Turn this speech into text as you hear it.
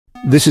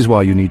This is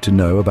why you need to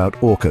know about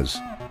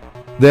orcas.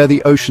 They're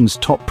the ocean's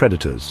top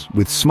predators,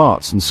 with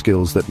smarts and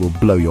skills that will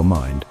blow your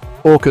mind.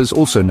 Orcas,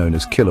 also known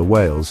as killer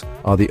whales,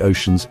 are the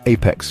ocean's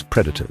apex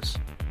predators.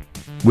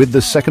 With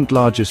the second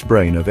largest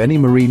brain of any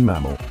marine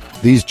mammal,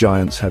 these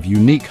giants have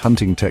unique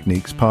hunting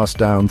techniques passed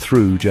down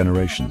through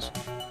generations.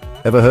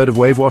 Ever heard of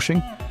wave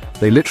washing?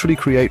 They literally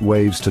create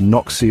waves to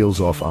knock seals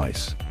off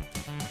ice.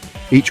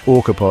 Each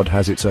orcapod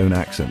has its own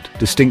accent,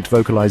 distinct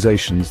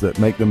vocalizations that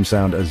make them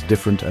sound as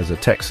different as a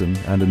Texan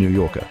and a New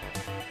Yorker.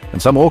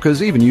 And some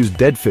orcas even use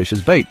dead fish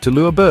as bait to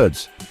lure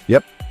birds.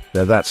 Yep,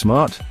 they're that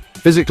smart.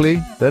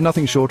 Physically, they're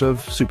nothing short of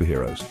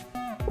superheroes.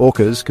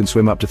 Orcas can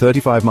swim up to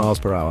 35 miles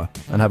per hour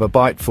and have a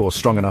bite force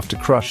strong enough to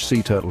crush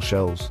sea turtle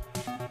shells.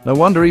 No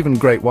wonder even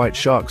great white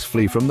sharks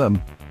flee from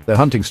them. Their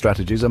hunting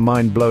strategies are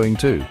mind-blowing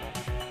too.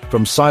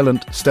 From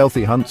silent,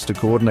 stealthy hunts to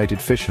coordinated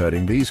fish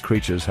herding, these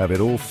creatures have it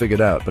all figured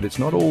out, but it's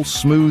not all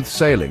smooth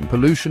sailing.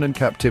 Pollution and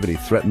captivity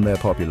threaten their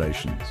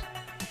populations.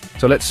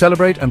 So let's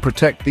celebrate and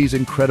protect these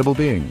incredible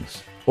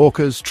beings.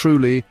 Orcas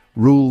truly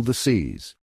rule the seas.